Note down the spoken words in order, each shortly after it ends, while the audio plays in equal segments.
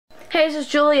Hey, this is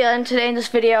Julia, and today in this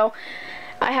video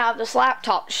I have this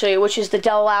laptop to show you, which is the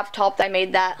Dell laptop that I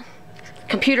made that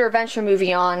computer adventure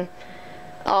movie on.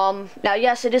 Now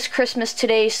yes, it is Christmas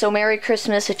today, so Merry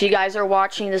Christmas if you guys are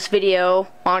watching this video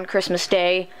on Christmas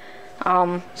Day.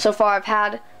 So far I've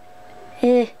had,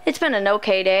 it's been an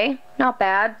okay day, not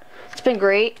bad, it's been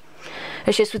great.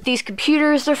 It's just with these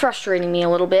computers, they're frustrating me a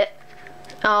little bit.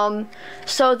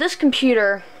 So this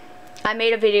computer, I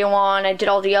made a video on, I did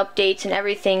all the updates and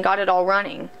everything, got it all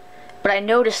running. But I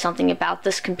noticed something about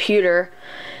this computer,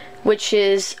 which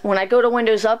is when I go to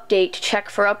Windows Update to check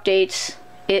for updates,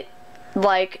 it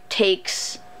like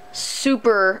takes a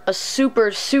super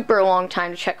long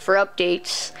time to check for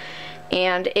updates.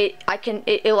 And I can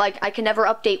never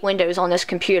update Windows on this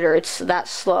computer. It's that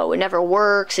slow. It never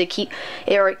works. It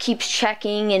keeps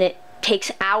checking, and it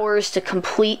takes hours to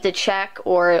complete the check,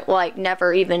 or it like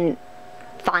never even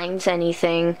finds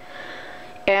anything.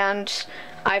 And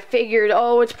I figured,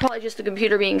 oh, it's probably just the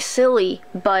computer being silly,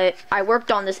 but I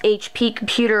worked on this HP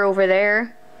computer over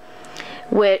there,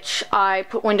 which I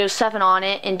put Windows 7 on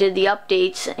it and did the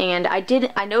updates, and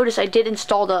I noticed I did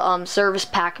install the service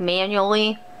pack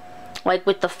manually, like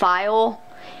with the file,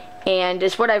 and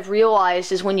it's what I've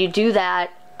realized is when you do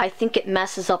that, I think it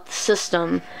messes up the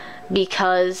system,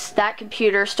 because that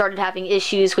computer started having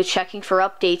issues with checking for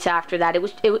updates after that.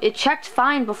 It checked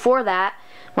fine before that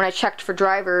when I checked for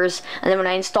drivers, and then when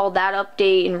I installed that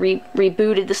update and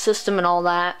rebooted the system and all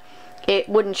that, it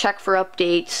wouldn't check for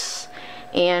updates.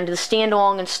 And the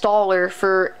standalone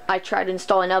installer I tried to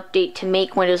install an update to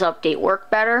make Windows Update work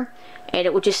better, and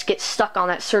it would just get stuck on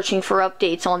that searching for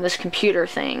updates on this computer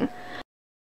thing.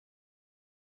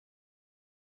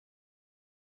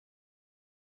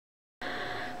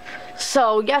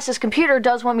 So yes, this computer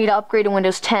does want me to upgrade to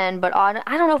Windows 10, but I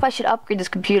don't know if I should upgrade this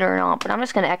computer or not, but I'm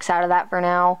just going to X out of that for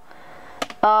now.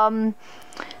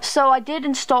 So I did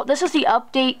install, this is the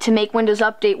update to make Windows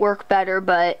Update work better,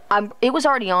 but it was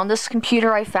already on this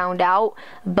computer, I found out,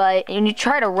 but when you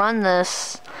try to run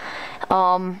this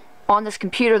on this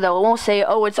computer though, it won't say,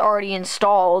 oh, it's already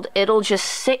installed. It'll just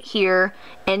sit here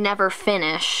and never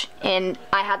finish, and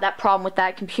I had that problem with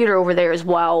that computer over there as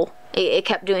well. It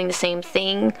kept doing the same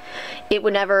thing. It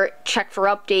would never check for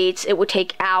updates. It would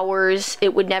take hours.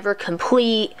 It would never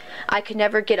complete. I could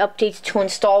never get updates to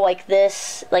install like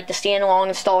this. Like the standalone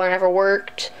installer never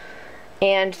worked.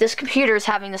 And this computer is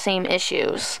having the same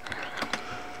issues.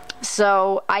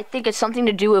 So I think it's something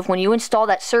to do with when you install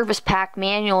that service pack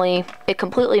manually, it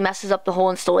completely messes up the whole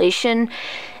installation.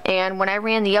 And when I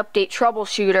ran the update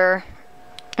troubleshooter,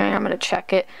 and I'm going to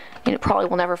check it, and it probably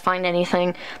will never find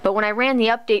anything, but when I ran the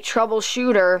update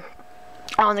troubleshooter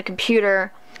on the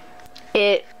computer,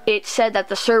 it said that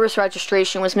the service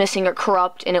registration was missing or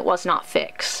corrupt, and it was not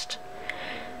fixed.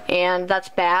 And that's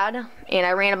bad. And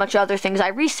I ran a bunch of other things. I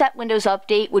reset Windows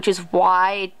Update, which is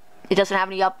why it doesn't have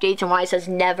any updates and why it says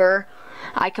never.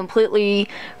 I completely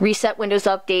reset Windows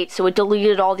Update, so it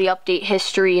deleted all the update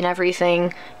history and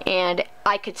everything, and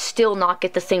I could still not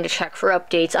get the thing to check for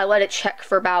updates. I let it check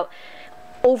for about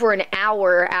over an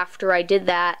hour after I did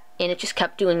that, and it just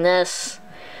kept doing this.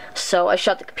 So I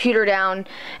shut the computer down,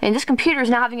 and this computer is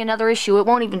now having another issue. It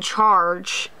won't even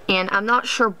charge, and I'm not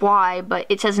sure why, but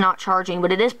it says not charging,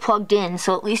 but it is plugged in,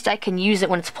 so at least I can use it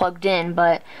when it's plugged in.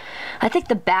 But I think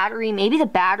the battery, maybe the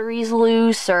battery's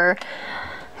loose, or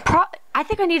I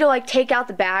think I need to like take out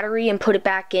the battery and put it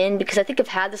back in, because I think I've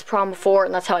had this problem before,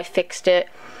 and that's how I fixed it.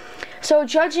 So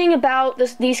judging about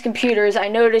these computers, I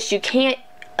noticed you can't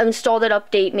install that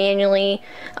update manually.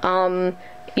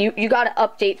 You got to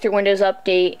update through Windows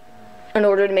Update in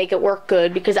order to make it work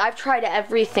good, because I've tried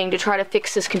everything to try to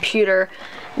fix this computer.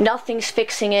 Nothing's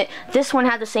fixing it. This one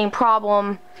had the same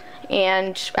problem,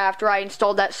 and after I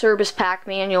installed that service pack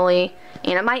manually,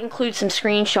 and I might include some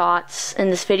screenshots in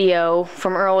this video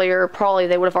from earlier, probably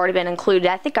they would have already been included.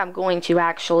 I think I'm going to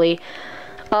actually.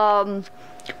 But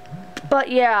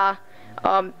yeah,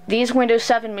 these Windows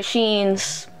 7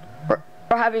 machines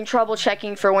are having trouble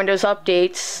checking for Windows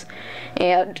updates,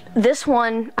 and this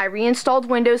one I reinstalled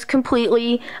Windows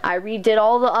completely. I redid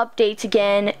all the updates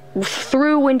again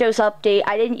through Windows Update.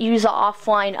 I didn't use the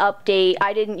offline update.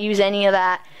 I didn't use any of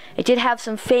that. It did have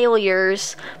some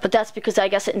failures, but that's because I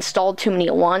guess it installed too many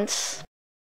at once.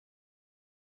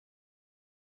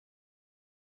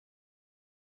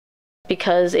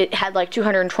 Because it had like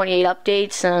 228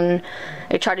 updates, and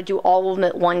it tried to do all of them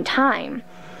at one time.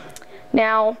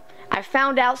 Now, I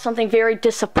found out something very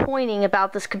disappointing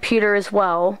about this computer as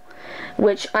well,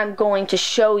 which I'm going to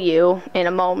show you in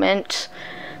a moment.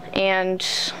 And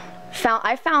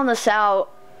I found this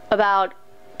out about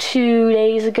 2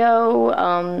 days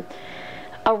ago.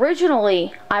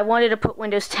 originally, I wanted to put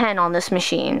Windows 10 on this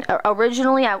machine.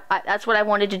 Originally, that's what I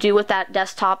wanted to do with that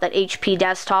desktop, that HP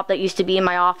desktop that used to be in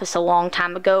my office a long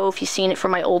time ago, if you've seen it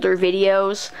from my older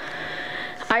videos.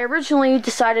 I originally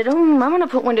decided, I'm going to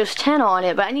put Windows 10 on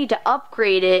it, but I need to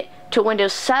upgrade it to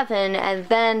Windows 7 and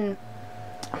then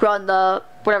run the,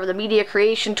 whatever, the media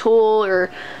creation tool, or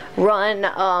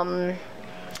run,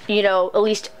 you know, at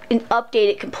least update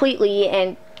it completely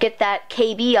and get that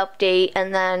KB update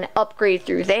and then upgrade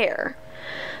through there,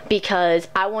 because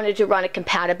I wanted to run a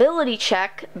compatibility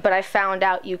check, but I found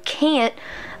out you can't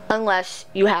unless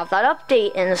you have that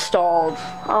update installed.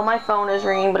 Oh, my phone is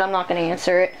ringing, but I'm not going to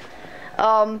answer it.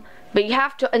 But you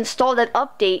have to install that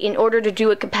update in order to do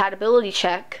a compatibility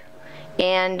check,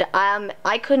 and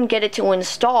I couldn't get it to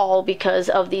install because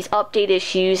of these update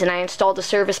issues, and I installed the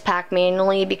service pack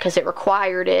manually because it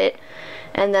required it.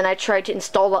 And then I tried to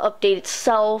install the update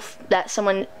itself,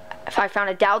 I found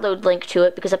a download link to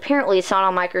it, because apparently it's not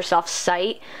on Microsoft's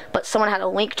site, but someone had a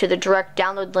link to the direct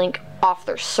download link off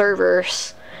their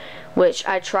servers, which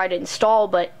I tried to install,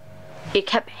 but it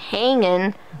kept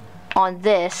hanging on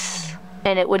this,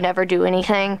 and it would never do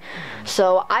anything.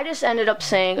 So I just ended up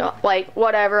saying, like,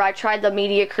 whatever. I tried the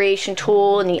media creation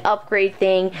tool and the upgrade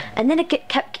thing, and then it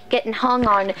kept getting hung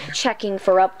on checking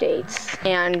for updates,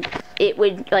 and it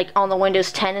would, like, on the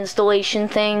Windows 10 installation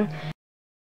thing,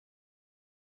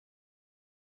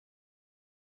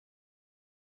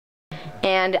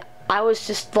 and I was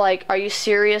just like, are you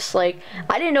serious? Like,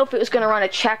 I didn't know if it was going to run a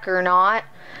check or not,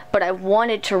 but I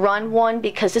wanted to run one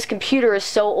because this computer is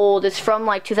so old. It's from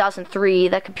like 2003,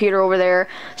 that computer over there.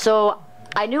 So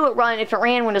I knew if it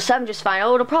ran Windows 7 just fine,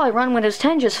 oh, it'll probably run Windows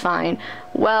 10 just fine.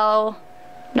 Well,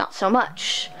 not so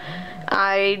much.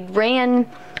 I ran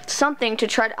something to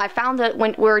try to, I found that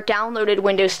when we downloaded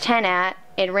Windows 10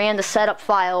 and ran the setup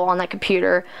file on that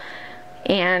computer,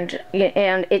 and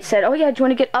it said, oh yeah, do you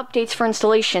want to get updates for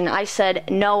installation? I said,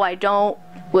 no, I don't,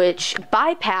 which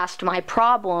bypassed my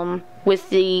problem with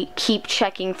the keep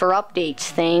checking for updates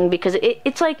thing, because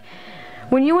it's like,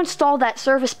 when you install that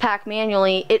service pack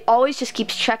manually, it always just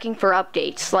keeps checking for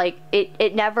updates. Like,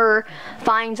 it never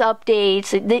finds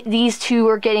updates. These two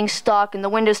are getting stuck, and the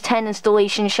Windows 10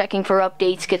 installation checking for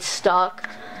updates gets stuck.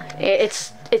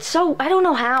 It's so, I don't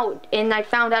know how, and I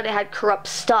found out it had corrupt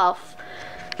stuff,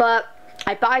 but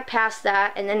I bypassed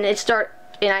that, and then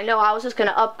and I know I was just going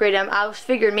to upgrade them. I was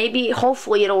figured maybe,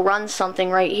 hopefully it'll run something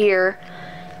right here,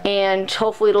 and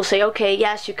hopefully it'll say, okay,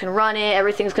 yes, you can run it,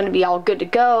 everything's going to be all good to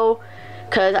go,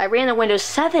 because I ran the Windows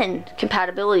 7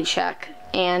 compatibility check,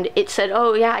 and it said,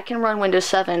 oh yeah, I can run Windows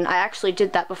 7. I actually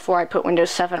did that before I put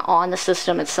Windows 7 on the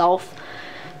system itself,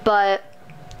 but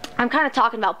I'm kind of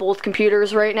talking about both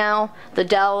computers right now, the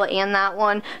Dell and that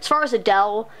one. As far as the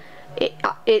Dell,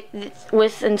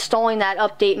 with installing that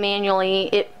update manually,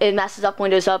 it messes up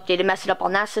Windows Update. It messed it up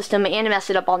on that system, and it messed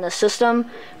it up on this system,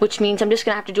 which means I'm just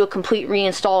going to have to do a complete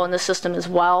reinstall in the system as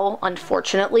well,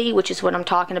 unfortunately, which is what I'm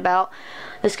talking about.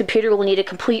 This computer will need a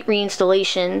complete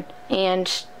reinstallation, and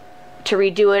to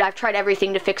redo it, I've tried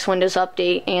everything to fix Windows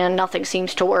Update, and nothing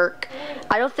seems to work.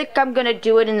 I don't think I'm going to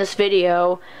do it in this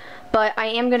video, but I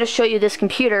am going to show you this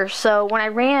computer. So when I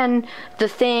ran the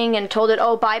thing and told it,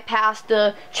 oh, bypass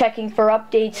the checking for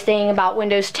updates thing about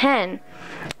Windows 10,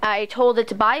 I told it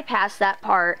to bypass that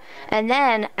part, and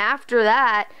then after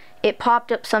that it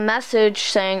popped up some message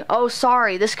saying, oh,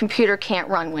 sorry, this computer can't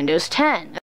run Windows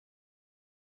 10.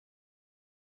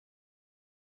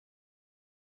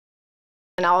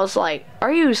 And I was like,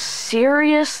 are you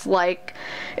serious? Like,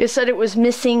 it said it was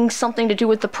missing something to do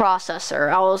with the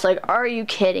processor. I was like, are you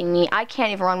kidding me? I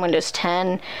can't even run Windows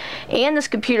 10, and this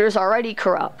computer is already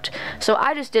corrupt. So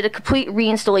I just did a complete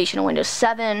reinstallation of Windows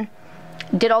 7,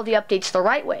 did all the updates the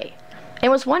right way,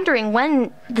 and was wondering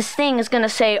when this thing is going to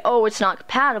say, oh, it's not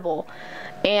compatible.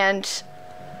 And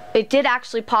it did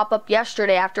actually pop up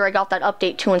yesterday after I got that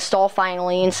update to install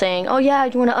finally, and saying, oh yeah,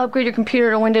 do you want to upgrade your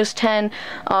computer to Windows 10?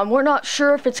 We're not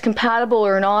sure if it's compatible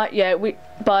or not yet,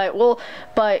 but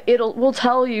we'll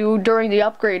tell you during the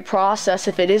upgrade process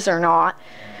if it is or not.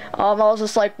 I was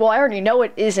just like, well, I already know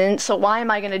it isn't, so why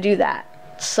am I going to do that?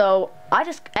 So I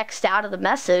just X'd out of the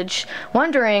message,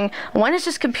 wondering, when is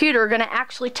this computer going to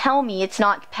actually tell me it's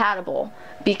not compatible?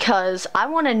 Because I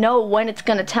want to know when it's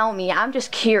going to tell me. I'm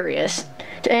just curious,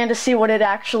 and to see what it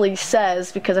actually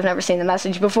says, because I've never seen the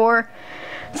message before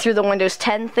through the Windows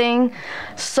 10 thing.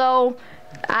 So,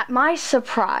 at my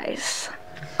surprise,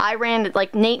 I ran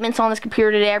like maintenance on this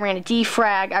computer today. I ran a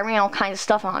defrag. I ran all kinds of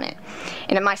stuff on it.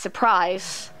 And at my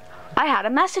surprise, I had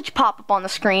a message pop up on the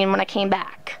screen when I came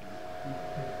back.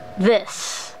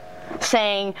 This,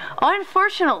 saying,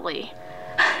 unfortunately,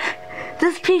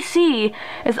 this PC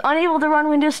is unable to run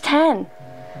Windows 10.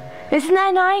 Isn't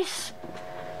that nice?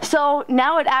 So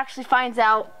now it actually finds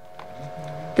out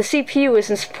the CPU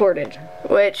isn't supported,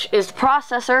 which is the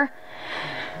processor.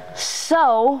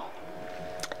 So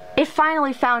it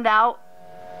finally found out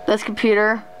this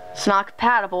computer is not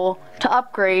compatible to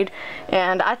upgrade,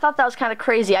 and I thought that was kind of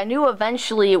crazy. I knew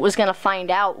eventually it was going to find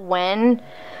out when,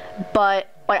 but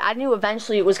I knew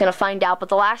eventually it was going to find out, but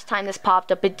the last time this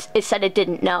popped up, it said it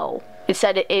didn't know. It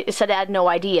said it had no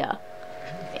idea.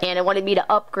 And it wanted me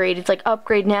to upgrade. It's like,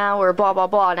 upgrade now or blah blah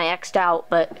blah, and I X'd out.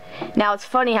 But now it's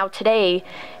funny how today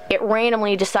it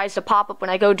randomly decides to pop up when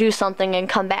I go do something and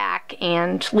come back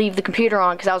and leave the computer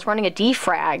on, because I was running a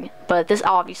defrag, but this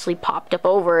obviously popped up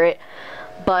over it.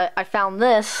 But I found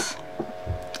this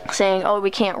saying, oh, we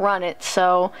can't run it.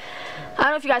 So I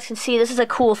don't know if you guys can see, this is a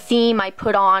cool theme I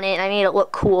put on it, and I made it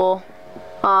look cool,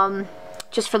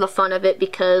 just for the fun of it,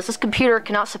 because this computer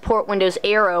cannot support Windows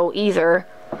Aero either,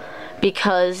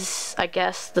 because I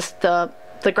guess the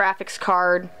graphics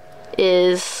card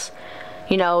is,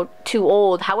 you know, too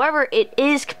old. However, it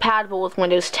is compatible with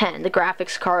Windows 10. The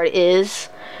graphics card is,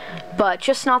 but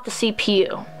just not the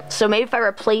CPU. So maybe if I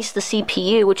replace the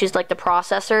CPU, which is like the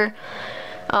processor,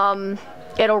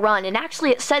 it'll run. And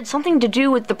actually it said something to do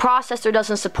with the processor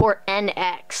doesn't support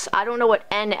NX. I don't know what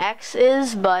NX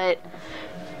is, but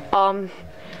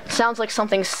sounds like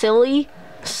something silly.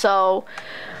 So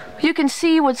you can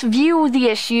see, let's view the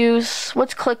issues.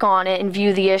 Let's click on it and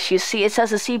view the issues. See, it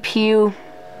says the CPU.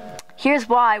 Here's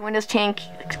why Windows 10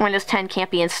 can't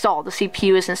be installed. The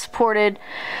CPU isn't supported.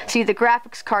 See, the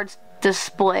graphics card's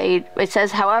displayed. It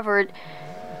says, however,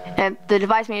 the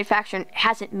device manufacturer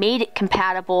hasn't made it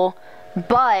compatible,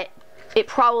 but it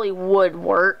probably would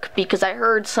work, because I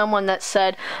heard someone that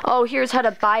said, oh, here's how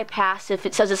to bypass if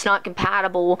it says it's not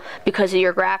compatible because of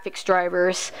your graphics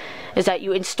drivers, is that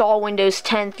you install Windows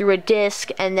 10 through a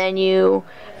disk, and then you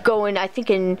go in, I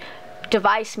think in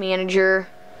Device Manager,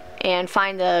 and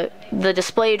find the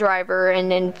display driver, and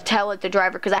then tell it the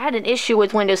driver, because I had an issue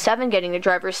with Windows 7 getting the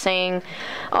drivers saying,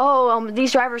 oh,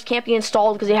 these drivers can't be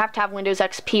installed because you have to have Windows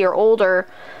XP or older.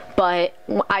 But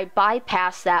I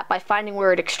bypassed that by finding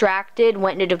where it extracted,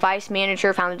 went into Device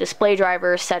Manager, found the display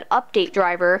driver, said update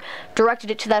driver, directed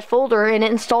it to that folder, and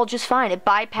it installed just fine. It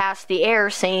bypassed the error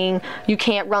saying you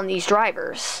can't run these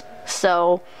drivers.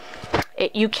 So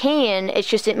you can, it's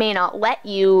just it may not let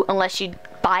you unless you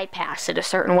bypass it a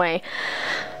certain way.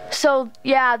 So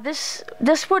yeah, this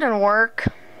wouldn't work.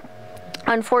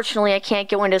 Unfortunately, I can't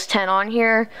get Windows 10 on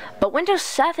here, but Windows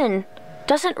 7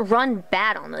 doesn't run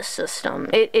bad on this system.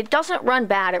 It doesn't run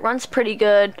bad. It runs pretty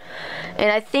good, and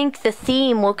I think the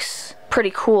theme looks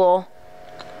pretty cool,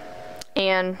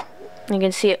 and you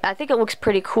can see it. I think it looks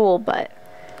pretty cool, but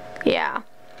yeah,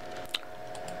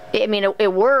 I mean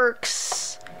it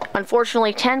works.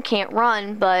 Unfortunately, 10 can't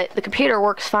run, but the computer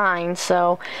works fine.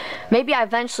 So maybe I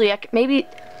eventually can you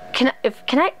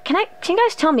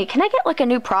guys tell me, can I get like a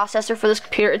new processor for this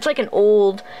computer? It's like an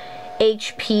old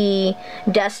HP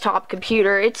desktop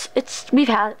computer. We've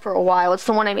had it for a while. It's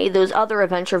the one I made those other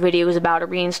adventure videos about,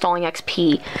 reinstalling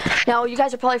XP. Now you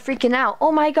guys are probably freaking out.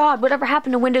 Oh my god, whatever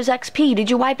happened to Windows XP? Did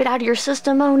you wipe it out of your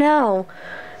system? Oh no.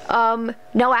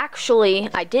 No, actually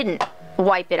I didn't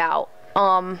wipe it out.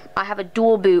 I have a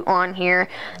dual boot on here.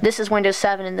 This is Windows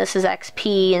 7 and this is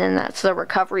XP, and then that's the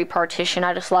recovery partition.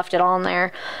 I just left it on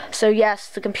there. So yes,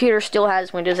 the computer still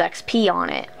has Windows XP on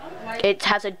it. It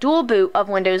has a dual boot of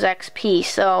Windows XP,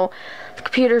 so the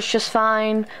computer's just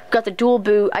fine. Got the dual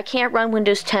boot. I can't run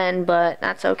Windows 10, but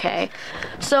that's okay.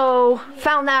 So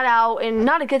found that out, and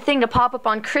not a good thing to pop up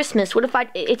on Christmas. What if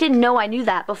it didn't know I knew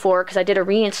that before, because I did a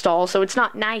reinstall, so it's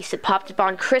not nice. It popped up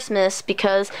on Christmas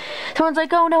because someone's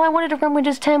like, oh no, I wanted to run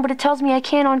Windows 10, but it tells me I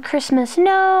can't on Christmas.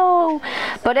 No!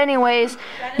 But anyways,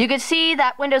 you can see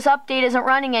that Windows Update isn't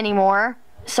running anymore.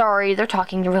 Sorry, they're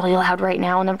talking really loud right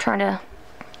now, and I'm trying to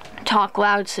talk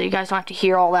loud so you guys don't have to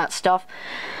hear all that stuff.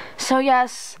 So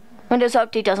yes, Windows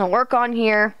Update doesn't work on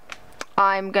here.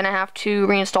 I'm gonna have to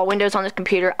reinstall Windows on this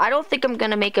computer. I don't think I'm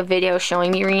gonna make a video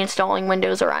showing me reinstalling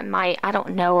Windows, or I might, I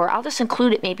don't know, or I'll just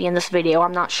include it maybe in this video,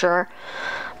 I'm not sure.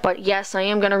 But yes, I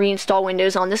am gonna reinstall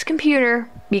Windows on this computer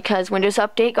because Windows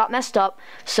Update got messed up.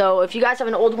 So if you guys have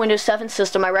an old Windows 7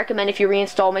 system, I recommend if you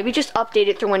reinstall, maybe just update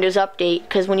it through Windows Update,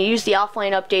 because when you use the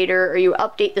offline updater or you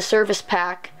update the service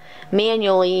pack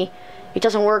manually, it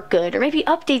doesn't work good. Or maybe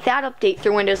update that update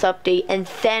through Windows Update and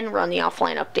then run the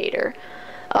offline updater.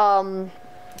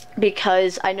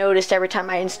 Because I noticed every time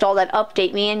I install that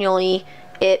update manually,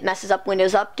 it messes up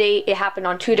Windows Update. It happened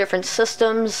on 2 different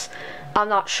systems. I'm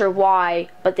not sure why,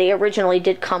 but they originally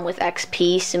did come with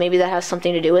XP, so maybe that has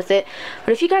something to do with it.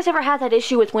 But if you guys ever had that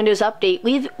issue with Windows Update,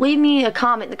 leave me a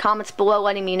comment in the comments below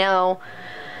letting me know.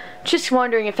 Just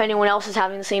wondering if anyone else is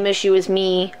having the same issue as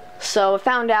me. So I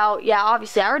found out, yeah,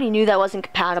 obviously I already knew that wasn't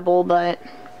compatible, but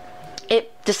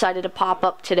it decided to pop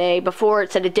up today. Before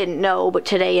it said it didn't know, but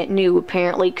today it knew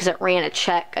apparently because it ran a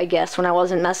check, I guess, when I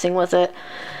wasn't messing with it.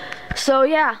 So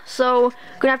yeah, so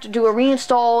gonna have to do a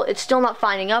reinstall. It's still not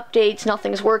finding updates,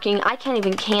 nothing's working. I can't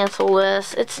even cancel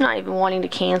this. It's not even wanting to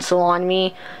cancel on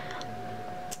me.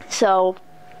 So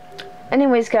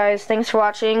anyways guys, thanks for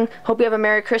watching. Hope you have a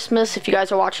Merry Christmas if you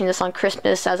guys are watching this on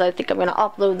Christmas, as I think I'm gonna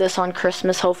upload this on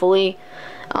Christmas hopefully.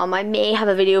 I may have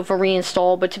a video of a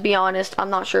reinstall, but to be honest, I'm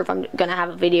not sure if I'm gonna have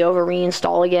a video of a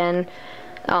reinstall again.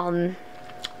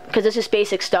 Because it's just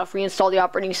basic stuff. Reinstall the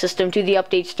operating system, do the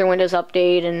updates through Windows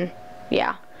Update, and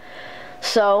yeah.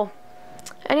 So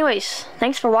anyways,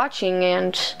 thanks for watching,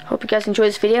 and hope you guys enjoy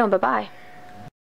this video, and bye bye.